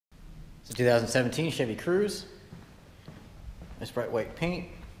It's a 2017 Chevy Cruze. Nice bright white paint.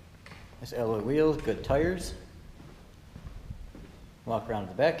 Nice alloy wheels, good tires. Walk around to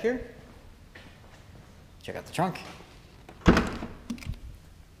the back here. Check out the trunk.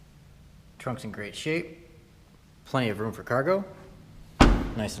 Trunk's in great shape. Plenty of room for cargo.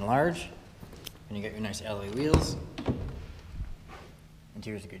 Nice and large. And you got your nice alloy wheels.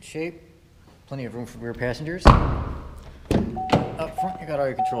 Interior's in good shape. Plenty of room for rear passengers. Up front, you got all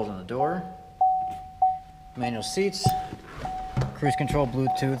your controls on the door. Manual seats. Cruise control,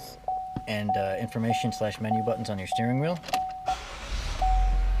 Bluetooth, and information/menu buttons on your steering wheel.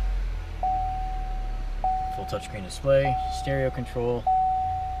 Full touchscreen display, stereo control,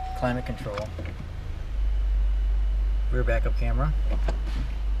 climate control, rear backup camera.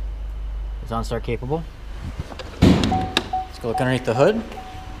 It's OnStar capable. Let's go look underneath the hood.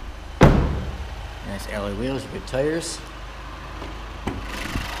 Nice alloy wheels, good tires.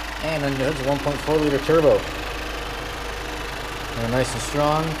 And under the hood's a 1.4 liter turbo. They're nice and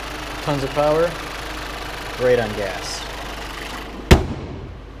strong, tons of power, great on gas.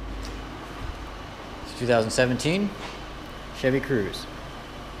 It's 2017 Chevy Cruze.